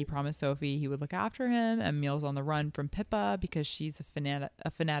 Basically, he promised Sophie he would look after him. Emil's on the run from Pippa because she's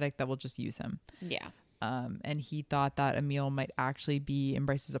a fanatic that will just use him. Yeah. And he thought that Emil might actually be in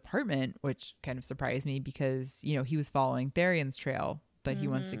Bryce's apartment, which kind of surprised me because, you know, he was following Therian's trail, but he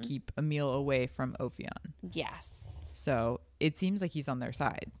wants to keep Emil away from Ophion. Yes. So it seems like he's on their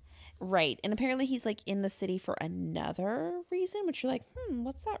side. Right. And apparently he's like in the city for another reason, which you're like,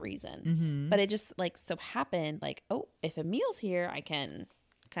 what's that reason? But it just like so happened like, oh, if Emil's here, I can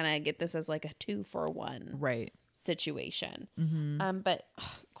kind of get this as like a 2-for-1. Right. Situation. But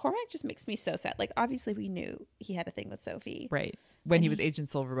Cormac just makes me so sad. Like obviously we knew he had a thing with Sophie. Right. When he was Agent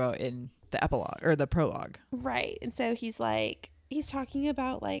Silverbow in the epilogue or the prologue. Right. And so he's talking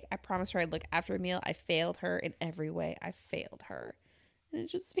about like, I promised her I'd look after Emil. I failed her in every way. I failed her. And it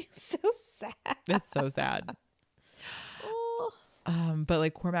just feels so sad. It's so sad. Oh. But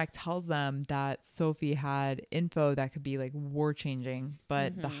like Cormac tells them that Sophie had info that could be like war changing,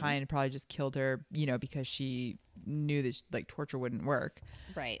 but the Hind probably just killed her, you know, because she knew that like torture wouldn't work.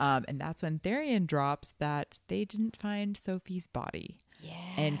 Right. And that's when Therian drops that they didn't find Sophie's body.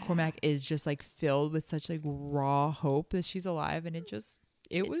 Yeah. And Cormac is just like filled with such like raw hope that she's alive, and it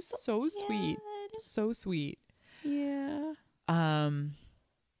was so sweet. So sweet. Yeah.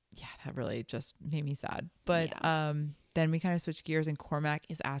 Yeah, that really just made me sad. But then we kind of switch gears and Cormac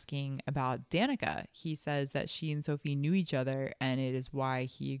is asking about Danica. He says that she and Sophie knew each other and it is why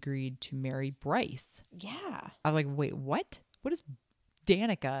he agreed to marry Bryce. Yeah. I was like, wait, what? What does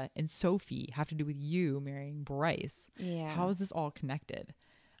Danica and Sophie have to do with you marrying Bryce? Yeah. How is this all connected?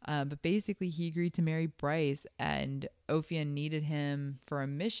 But basically he agreed to marry Bryce and Ophion needed him for a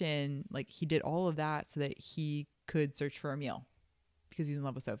mission. Like he did all of that so that he could search for Emil because he's in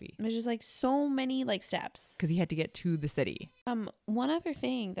love with Sophie. There's just like so many like steps. Because he had to get to the city. One other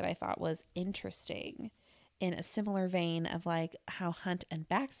thing that I thought was interesting in a similar vein of like how Hunt and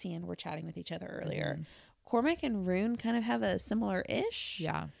Baxian were chatting with each other earlier. Mm-hmm. Cormac and Rune kind of have a similar-ish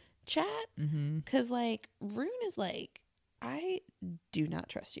chat. Because like Rune is like, I do not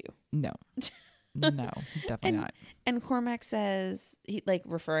trust you. No. No, definitely not. And Cormac says, he like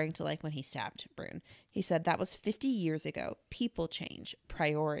referring to like when he stabbed Rune, he said that was 50 years ago. People change.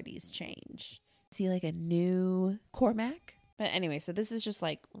 Priorities change. See like a new Cormac? But anyway, so this is just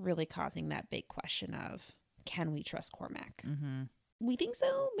like really causing that big question of, can we trust Cormac? Mm-hmm. We think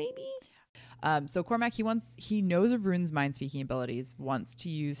so, maybe. So Cormac, he knows of Rune's mind-speaking abilities, wants to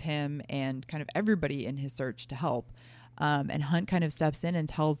use him and kind of everybody in his search to help. And Hunt kind of steps in and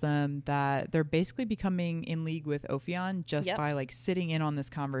tells them that they're basically becoming in league with Ophion just by like sitting in on this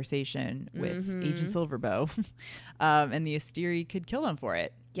conversation with Agent Silverbow. And the Asteri could kill him for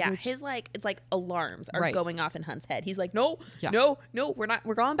it. Yeah, his like, it's like alarms are going off in Hunt's head. He's like, no,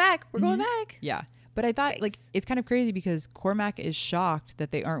 we're going back. We're going back. Yeah. But I thought like it's kind of crazy because Cormac is shocked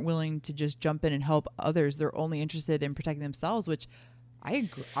that they aren't willing to just jump in and help others. They're only interested in protecting themselves, which I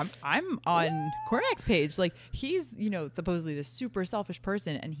agree. I'm on Cormac's page. Like he's, supposedly this super selfish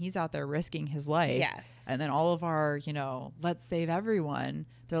person and he's out there risking his life. Yes. And then all of our, let's save everyone.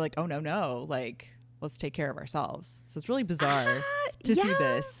 They're like, oh no. Like, let's take care of ourselves. So it's really bizarre to see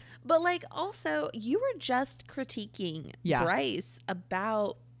this. But like also you were just critiquing Bryce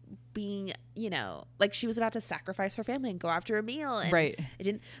about being, like she was about to sacrifice her family and go after Emil and it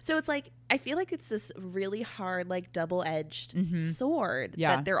didn't. So it's like I feel like it's this really hard like double-edged sword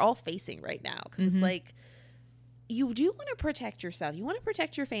that they're all facing right now because it's like you do want to protect yourself, you want to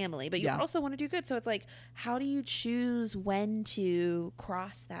protect your family, but you also want to do good. So it's like, how do you choose when to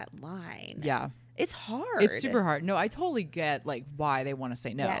cross that line? Yeah. It's hard. It's super hard. No, I totally get like why they want to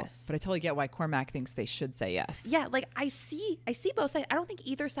say no, but I totally get why Cormac thinks they should say yes. Yeah, like I see both sides. I don't think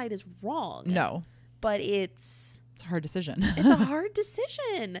either side is wrong. No, but it's a hard decision. It's a hard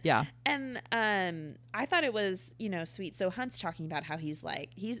decision. Yeah. And I thought it was sweet. So Hunt's talking about how he's like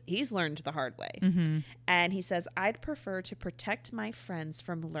he's learned the hard way, and he says I'd prefer to protect my friends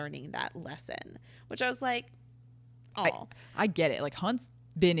from learning that lesson, which I was like, oh, I get it. Like Hunt's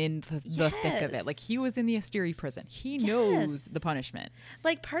been in the thick of it. Like he was in the Asteri prison. He knows the punishment.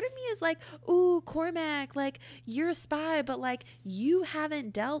 Like part of me is like, ooh, Cormac, like you're a spy, but like you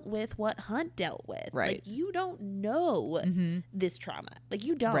haven't dealt with what Hunt dealt with. Right. Like you don't know this trauma. Like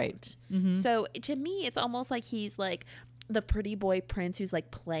you don't. Right. So to me, it's almost like he's like the pretty boy prince who's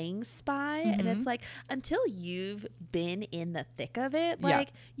like playing spy, and it's like until you've been in the thick of it, like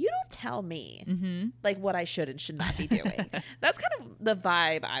you don't tell me like what I should and should not be doing. That's kind of the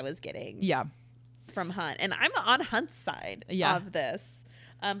vibe I was getting from Hunt, and I'm on Hunt's side of this.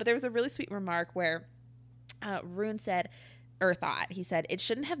 But there was a really sweet remark where Rune said, or thought, he said, it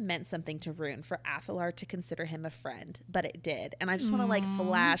shouldn't have meant something to Rune for Athalar to consider him a friend, but it did. And I just want to like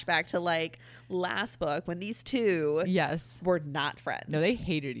flash back to like last book when these two were not friends. No, they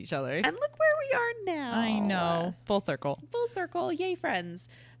hated each other. And look where we are now. I know. Full circle. Yay, friends.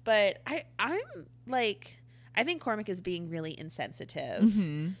 But I'm like, I think Cormac is being really insensitive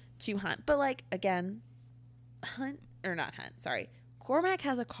to Hunt. But like, again, Cormac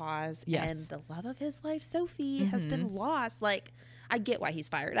has a cause, and the love of his life, Sophie, has been lost. Like, I get why he's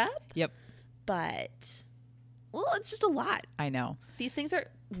fired up. Yep. But, well, it's just a lot. I know. These things are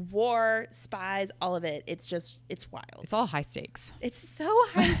war, spies, all of it. It's wild. It's all high stakes. It's so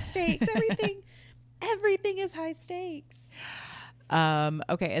high stakes. Everything is high stakes.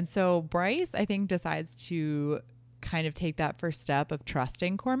 Okay. And so Bryce, I think, decides to kind of take that first step of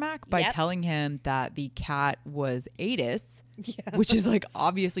trusting Cormac by telling him that the cat was Adis. Which is like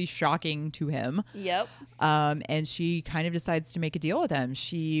obviously shocking to him. Yep. And she kind of decides to make a deal with him.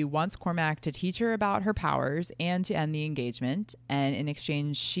 She wants Cormac to teach her about her powers and to end the engagement. And in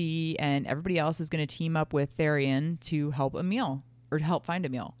exchange, she and everybody else is going to team up with Therian to help Emil, or to help find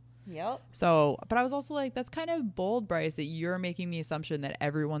Emil. Yep. So, but I was also like, that's kind of bold, Bryce, that you're making the assumption that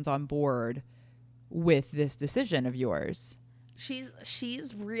everyone's on board with this decision of yours.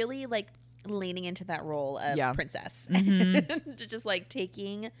 She's really like leaning into that role of princess to just like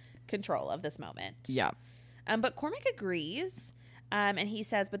taking control of this moment. Yeah. But Cormac agrees. And he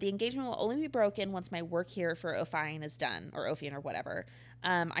says, but the engagement will only be broken once my work here for Ophion is done, or Ophion or whatever.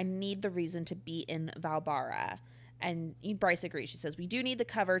 I need the reason to be in Valbara. And Bryce agrees. She says, we do need the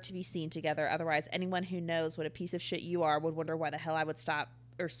cover to be seen together. Otherwise, anyone who knows what a piece of shit you are would wonder why the hell I would stop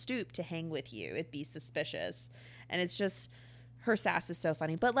or stoop to hang with you. It'd be suspicious. And it's just, her sass is so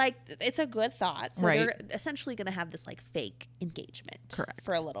funny. But, like, it's a good thought. So they're essentially going to have this, like, fake engagement. Correct.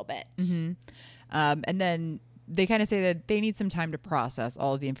 For a little bit. Mm-hmm. And then they kind of say that they need some time to process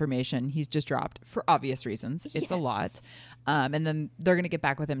all of the information he's just dropped for obvious reasons. It's a lot. And then they're going to get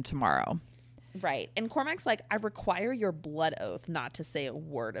back with him tomorrow. Right. And Cormac's like, I require your blood oath not to say a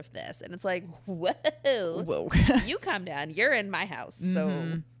word of this. And it's like, whoa. You calm down. You're in my house.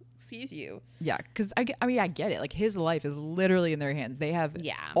 So excuse you. Yeah. Because I get it. Like, his life is literally in their hands. They have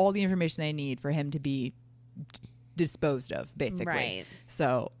all the information they need for him to be disposed of, basically. Right.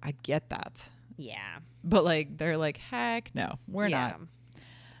 So I get that. Yeah. But, like, they're like, heck no, we're not.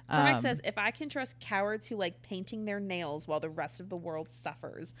 Cormac says, if I can trust cowards who like painting their nails while the rest of the world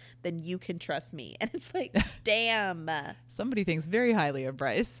suffers, then you can trust me. And it's like, damn. Somebody thinks very highly of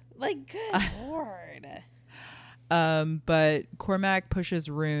Bryce. Like, good Lord. But Cormac pushes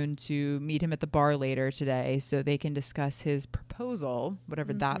Rune to meet him at the bar later today so they can discuss his proposal,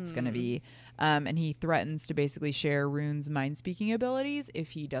 whatever that's going to be. And he threatens to basically share Rune's mind-speaking abilities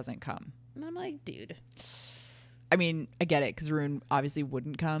if he doesn't come. And I'm like, dude. I mean, I get it, because Rune obviously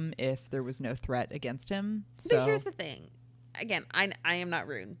wouldn't come if there was no threat against him. So. But here's the thing. Again, I am not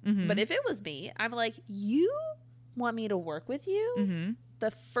Rune. But if it was me, I'm like, you want me to work with you?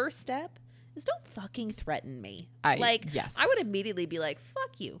 The first step is don't fucking threaten me. Yes. I would immediately be like,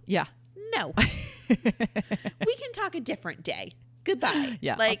 fuck you. Yeah. No. We can talk a different day. Goodbye.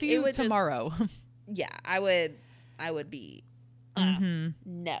 Yeah. Like, I'll see you tomorrow. I would be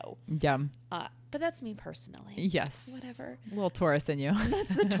no. Yeah. But that's me personally. Yes. Whatever. A little Taurus in you.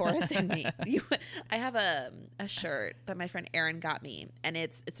 That's the Taurus in me. I have a shirt that my friend Erin got me, and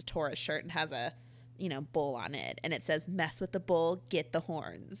it's a Taurus shirt and has a bull on it, and it says "Mess with the bull, get the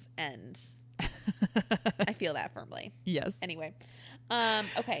horns," and I feel that firmly. Yes. Anyway,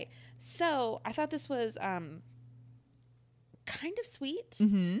 okay. So I thought this was kind of sweet.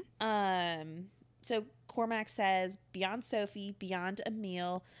 So Cormac says, beyond Sophie, beyond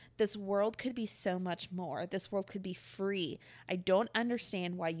Emil, this world could be so much more. This world could be free. I don't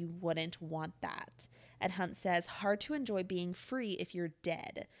understand why you wouldn't want that. And Hunt says, hard to enjoy being free if you're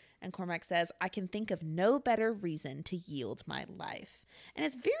dead. And Cormac says, I can think of no better reason to yield my life. And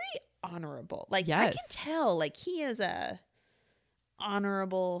it's very honorable. Like, I can tell, like, he is a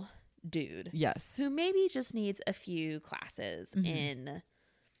honorable dude. Yes. Who maybe just needs a few classes in,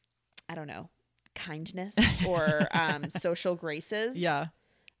 I don't know, kindness or social graces. Yeah.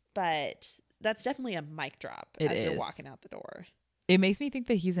 But that's definitely a mic drop as you're walking out the door. It makes me think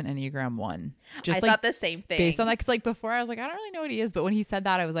that he's an Enneagram 1. I thought the same thing. Based on that, 'cause like before I was like, I don't really know what he is. But when he said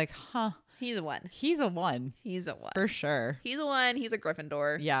that, I was like, huh. He's a 1. He's a 1. He's a 1. For sure. He's a 1. He's a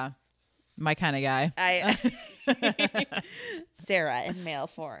Gryffindor. Yeah. My kind of guy. Sarah in male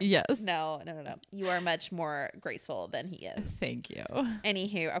form. Yes. No. You are much more graceful than he is. Thank you.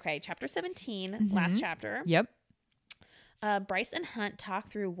 Anywho, okay, chapter 17, last chapter. Yep. Bryce and Hunt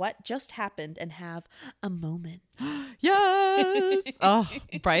talk through what just happened and have a moment. Yes. Oh,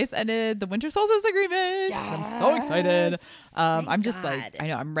 Bryce ended the Winter Solstice agreement. Yes. I'm so excited. I'm just like, I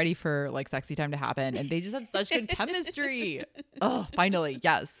know, I'm ready for like sexy time to happen. And they just have such good chemistry. Oh, finally.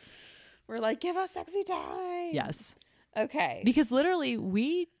 Yes. We're like, give us sexy time. Yes. Okay. Because literally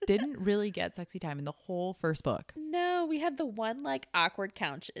we didn't really get sexy time in the whole first book. No, we had the one like awkward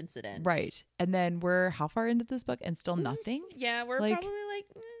couch incident. Right. And then we're how far into this book and still nothing? Yeah, we're like, probably like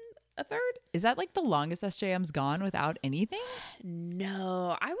a third. Is that like the longest SJM's gone without anything?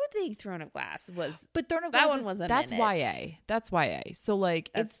 No, I would think Throne of Glass was. But Throne of that Glass one was a that's minute. YA. That's YA. So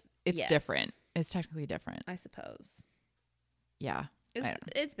like it's yes. different. It's technically different. I suppose. Yeah.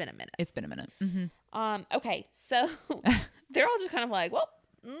 It's been a minute. It's been a minute. Mm-hmm. Okay, so they're all just kind of like, well,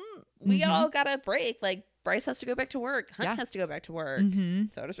 we all got a break. Like Bryce has to go back to work. Hunt has to go back to work.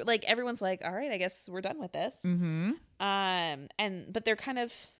 So to speak. Like everyone's like, all right, I guess we're done with this. But they're kind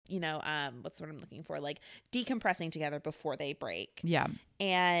of, what's the word I'm looking for? Like decompressing together before they break. Yeah.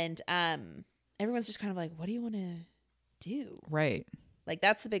 And everyone's just kind of like, what do you want to do? Right. Like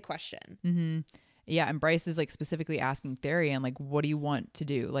that's the big question. Yeah, and Bryce is like specifically asking Therian, like, what do you want to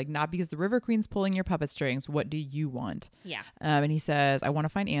do? Like, not because the River Queen's pulling your puppet strings. What do you want? Yeah. And he says, I want to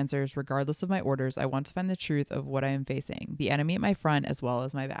find answers regardless of my orders. I want to find the truth of what I am facing. The enemy at my front as well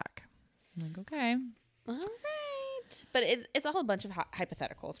as my back. I'm like, okay. All right. But it's all a bunch of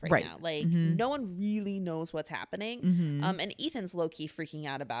hypotheticals right now. Like no one really knows what's happening. And Ethan's low-key freaking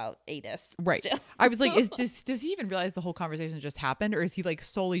out about Adis. Right. Still. I was like, does he even realize the whole conversation just happened, or is he like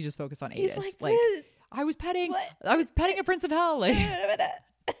solely just focused on Adis? He's like I was petting a prince of hell. Like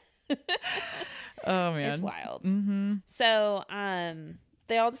oh man, it's wild. So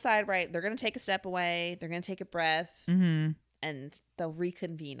they all decide, right, they're gonna take a step away, they're gonna take a breath, and they'll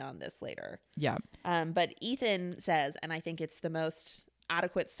reconvene on this later. Yeah. But Ethan says, and I think it's the most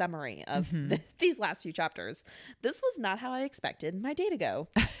adequate summary of these last few chapters, this was not how I expected my day to go.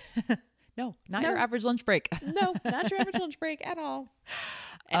 No, not your average lunch break. No, not your average lunch break at all.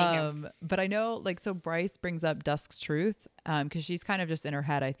 But I know, like, so Bryce brings up Dusk's truth because she's kind of just in her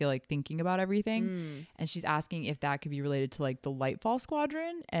head, I feel like, thinking about everything. And she's asking if that could be related to like the Lightfall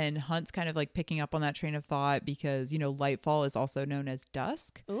Squadron. And Hunt's kind of like picking up on that train of thought because, you know, Lightfall is also known as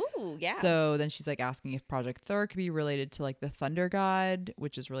Dusk. Ooh, yeah. So then she's like asking if Project Thor could be related to like the Thunder God,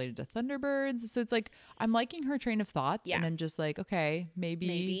 which is related to Thunderbirds. So it's like, I'm liking her train of thoughts. Yeah. And I'm just like, okay,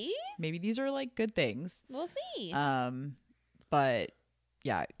 maybe these are like good things. We'll see. But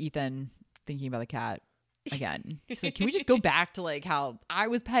yeah, Ethan thinking about the cat again. He's like, can we just go back to like how I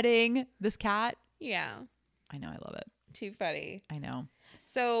was petting this cat? Yeah. I know. I love it. Too funny. I know.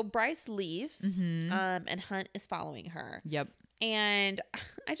 So Bryce leaves and Hunt is following her. Yep. And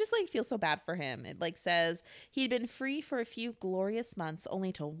I just like feel so bad for him. It like says he'd been free for a few glorious months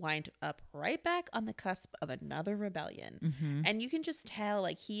only to wind up right back on the cusp of another rebellion. And you can just tell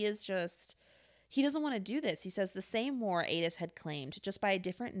like he doesn't want to do this. He says the same war Adis had claimed, just by a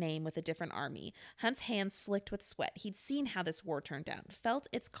different name with a different army. Hunt's hands slicked with sweat. He'd seen how this war turned out, felt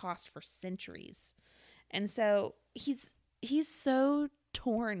its cost for centuries. And so he's so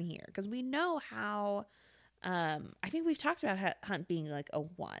torn here because we know how I think we've talked about Hunt being like a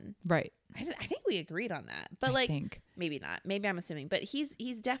 1. Right. I think we agreed on that. But maybe not. Maybe I'm assuming. But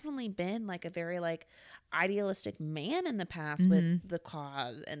he's definitely been like a very like idealistic man in the past with the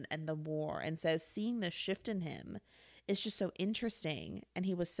cause and the war. And so seeing the shift in him is just so interesting. And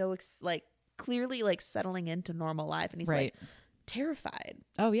he was so like clearly like settling into normal life. And he's like terrified.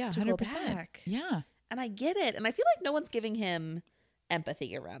 Oh yeah, to 100%. go back. Yeah. And I get it. And I feel like no one's giving him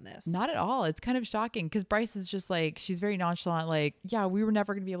empathy around this. Not at all. It's kind of shocking because Bryce is just like, she's very nonchalant, like, yeah, we were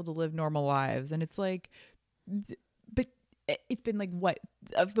never going to be able to live normal lives. And it's like, but it's been like what,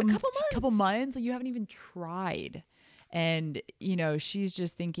 a couple months? Like, you haven't even tried. And, you know, she's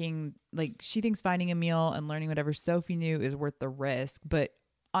just thinking like, she thinks finding a meal and learning whatever Sophie knew is worth the risk. But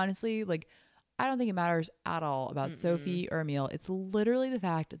honestly, like, I don't think it matters at all about Sophie or Emil. It's literally the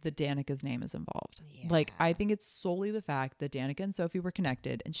fact that Danica's name is involved. Yeah. Like, I think it's solely the fact that Danica and Sophie were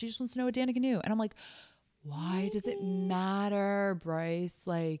connected and she just wants to know what Danica knew. And I'm like, why does it matter, Bryce?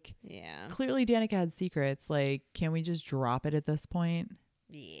 Like, clearly Danica had secrets. Like, can we just drop it at this point?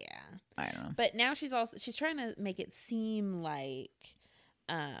 Yeah. I don't know. But now she's trying to make it seem like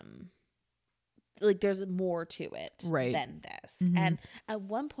there's more to it than this. And at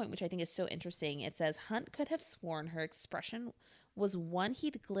one point, which I think is so interesting, it says Hunt could have sworn her expression was one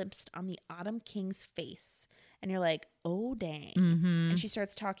he'd glimpsed on the Autumn King's face. And you're like, oh, dang. And she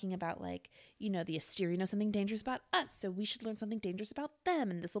starts talking about like, you know, the Asteri know something dangerous about us, so we should learn something dangerous about them,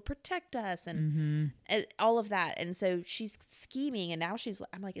 and this will protect us, and all of that. And so she's scheming, and now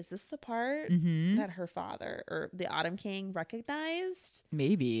I'm like, is this the part that her father or the Autumn King recognized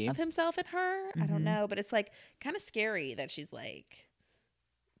maybe of himself in her? I don't know, but it's like kind of scary that she's like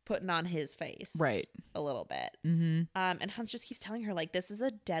putting on his face a little bit. And Hans just keeps telling her like, this is a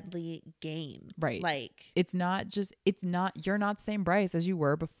deadly game. Like, you're not the same Bryce as you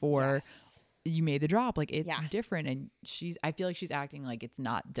were before you made the drop. Like, it's different. And I feel like she's acting like it's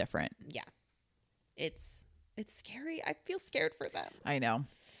not different. Yeah. It's scary. I feel scared for them. I know.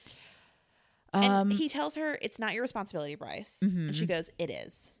 And he tells her, it's not your responsibility, Bryce. And she goes, it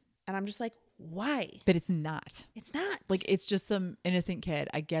is. And I'm just like, why? But it's not. It's not. Like, it's just some innocent kid.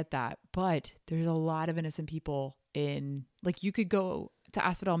 I get that. But there's a lot of innocent people in, like, you could go to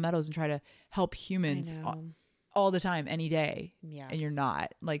Asphodel Meadows and try to help humans all the time, any day. Yeah. And you're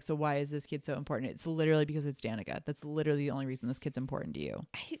not. Like, so why is this kid so important? It's literally because it's Danica. That's literally the only reason this kid's important to you.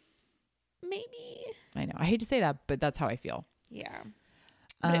 Maybe. I know. I hate to say that, but that's how I feel. Yeah.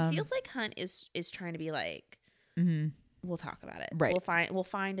 But it feels like Hunt is trying to be like, we'll talk about it. Right. We'll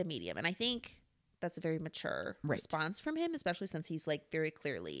find a medium. And I think that's a very mature response from him, especially since he's like very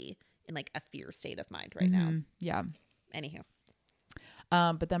clearly in like a fear state of mind right now. Yeah. Anywho.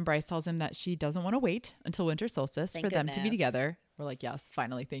 But then Bryce tells him that she doesn't want to wait until winter solstice for them to be together. We're like, yes,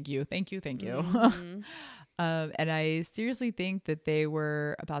 finally. Thank you. And I seriously think that they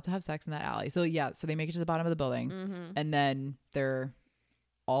were about to have sex in that alley. So yeah, so they make it to the bottom of the building, and then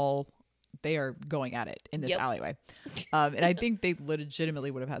they are going at it in this alleyway. And I think they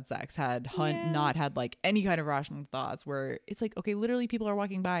legitimately would have had sex had Hunt not had like any kind of rational thoughts, where it's like, okay, literally people are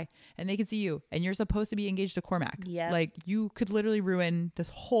walking by and they can see you and you're supposed to be engaged to Cormac. Like you could literally ruin this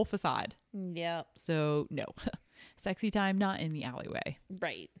whole facade. So no, sexy time, not in the alleyway.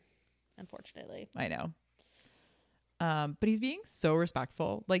 Right. Unfortunately. I know. But he's being so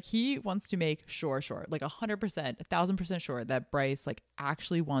respectful. Like he wants to make sure, like 100%, 1,000% sure that Bryce like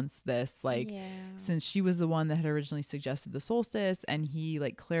actually wants this. Like since she was the one that had originally suggested the solstice, and he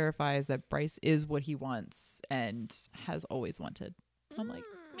like clarifies that Bryce is what he wants and has always wanted. I'm like,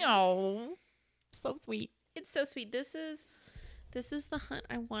 no, so sweet. It's so sweet. This is the Hunt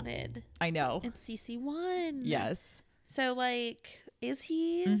I wanted. I know. It's CC1. Yes. So like, is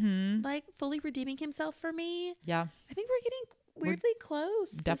he like fully redeeming himself for me? Yeah. I think we're getting weirdly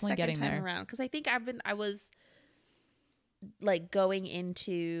close. Definitely getting there around, because I think I was like going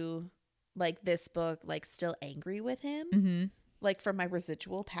into like this book like still angry with him, like from my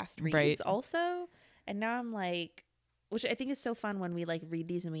residual past reads also, and now I'm like, which I think is so fun when we like read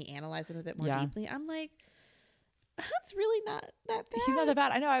these and we analyze them a bit more deeply. I'm like, that's really not that bad. He's not that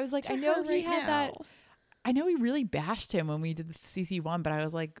bad. I know. I was like, I know he had that. I know we really bashed him when we did the CC1, but I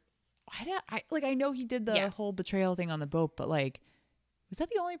was like, I know he did the whole betrayal thing on the boat, but like, was that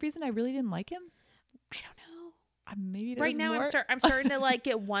the only reason I really didn't like him? I don't know. Maybe right now more. I'm starting to like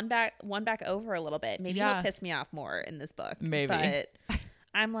get one back over a little bit. Maybe he'll piss me off more in this book. Maybe. But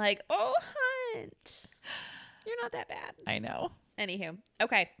I'm like, oh, Hunt, you're not that bad. I know. Anywho,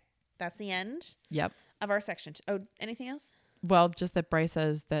 okay, that's the end. Yep. Of our section. Oh, anything else? Well, just that Bryce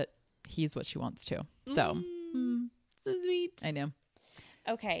says that he's what she wants to. So so sweet. I know.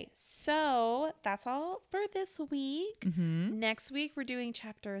 Okay, so that's all for this week. Next week we're doing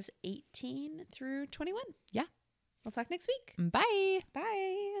chapters 18 through 21. Yeah. We'll talk next week. Bye.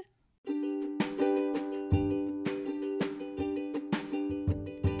 Bye.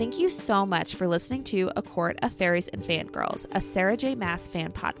 Thank you so much for listening to A Court of Fairies and Fangirls, a Sarah J. Maas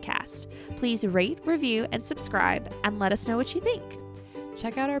fan podcast. Please rate, review, and subscribe, and let us know what you think.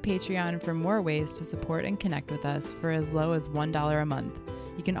 Check out our Patreon for more ways to support and connect with us for as low as $1 a month.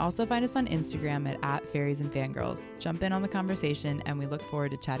 You can also find us on Instagram at @Fairies and Fangirls. Jump in on the conversation, and we look forward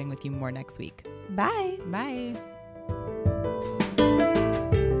to chatting with you more next week. Bye. Bye.